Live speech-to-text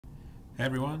Hey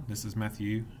everyone, this is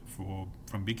Matthew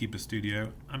from Beekeeper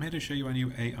Studio. I'm here to show you our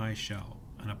new AI shell,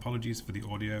 and apologies for the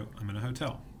audio, I'm in a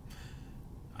hotel.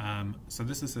 So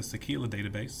this is a SQL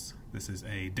database. This is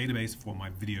a database for my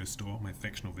video store, my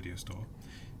fictional video store.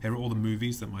 Here are all the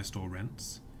movies that my store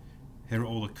rents. Here are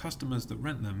all the customers that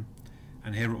rent them,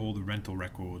 and here are all the rental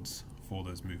records for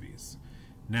those movies.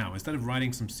 Now, instead of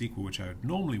writing some SQL, which I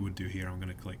normally would do here, I'm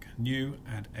going to click New,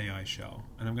 Add AI Shell,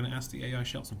 and I'm going to ask the AI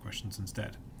shell some questions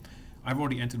instead. I've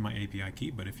already entered my API key,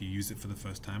 but if you use it for the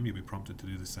first time, you'll be prompted to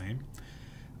do the same.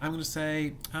 I'm going to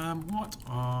say, what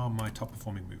are my top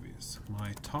performing movies?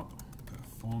 My top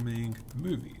performing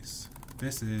movies.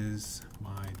 This is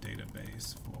my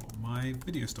database for my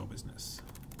video store business.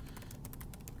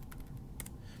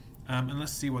 And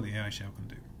let's see what the AI shell can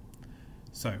do.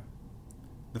 So,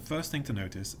 the first thing to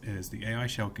notice is the AI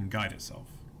shell can guide itself.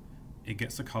 It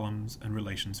gets the columns and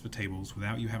relations for tables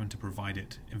without you having to provide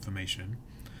it information.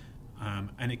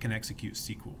 And it can execute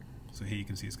SQL. So here you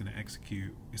can see it's going to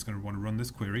execute, it's going to want to run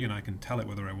this query, and I can tell it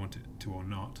whether I want it to or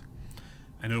not.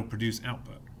 And it'll produce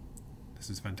output. This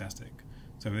is fantastic.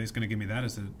 So it's going to give me that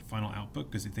as a final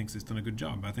output because it thinks it's done a good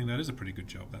job. I think that is a pretty good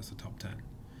job. That's the top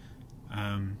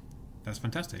 10. That's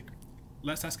fantastic.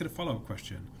 Let's ask it a follow-up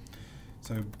question.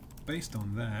 So based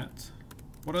on that,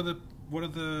 what are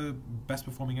the best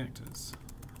performing actors?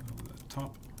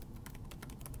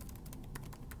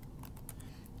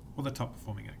 The top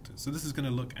performing actors. So this is going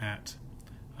to look at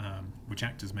which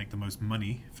actors make the most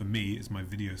money for me as my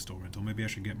video store rental. Maybe I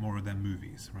should get more of their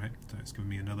movies, right? So it's giving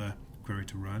me another query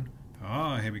to run.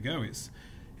 Here we go. It's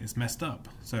messed up.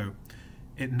 So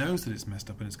it knows that it's messed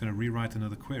up and it's going to rewrite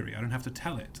another query. I don't have to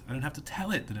tell it. I don't have to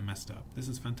tell it that it messed up. This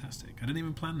is fantastic. I didn't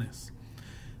even plan this.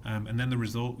 And then the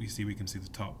result, we can see the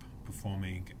top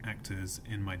performing actors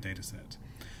in my data set.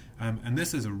 And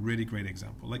this is a really great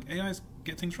example. Like, AIs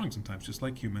get things wrong sometimes, just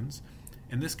like humans.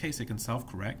 In this case, it can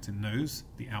self-correct. It knows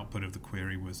the output of the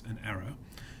query was an error,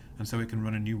 and so it can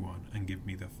run a new one and give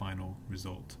me the final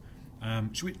result.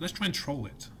 Let's try and troll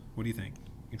it. What do you think?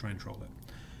 You try and troll it.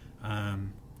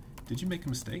 Did you make a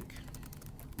mistake?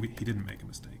 He didn't make a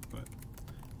mistake, but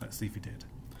let's see if he did.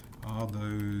 Are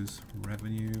those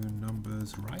revenue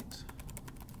numbers right?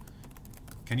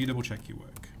 Can you double check your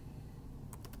work?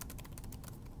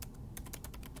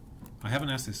 I haven't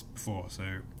asked this before,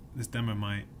 so this demo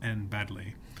might end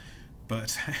badly,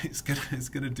 but it's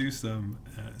gonna do some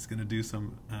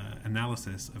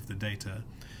analysis of the data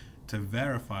to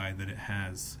verify that it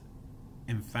has,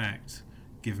 in fact,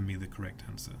 given me the correct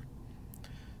answer.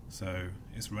 So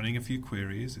it's running a few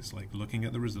queries. It's like looking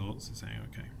at the results. It's saying,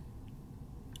 okay,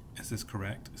 is this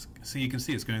correct? So you can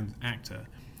see it's going actor.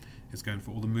 It's going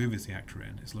for all the movies the actor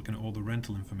in. It's looking at all the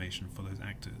rental information for those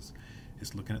actors.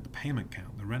 It's looking at the payment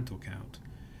count, the rental count,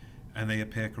 and they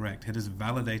appear correct. It has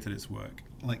validated its work.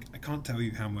 Like, I can't tell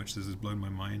you how much this has blown my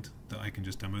mind that I can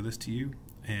just demo this to you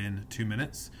in 2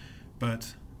 minutes,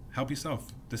 but help yourself.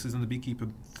 This is in the Beekeeper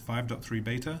 5.3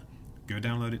 beta. Go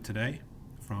download it today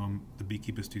from the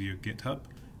Beekeeper Studio GitHub,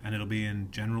 and it'll be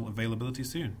in general availability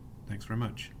soon. Thanks very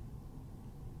much.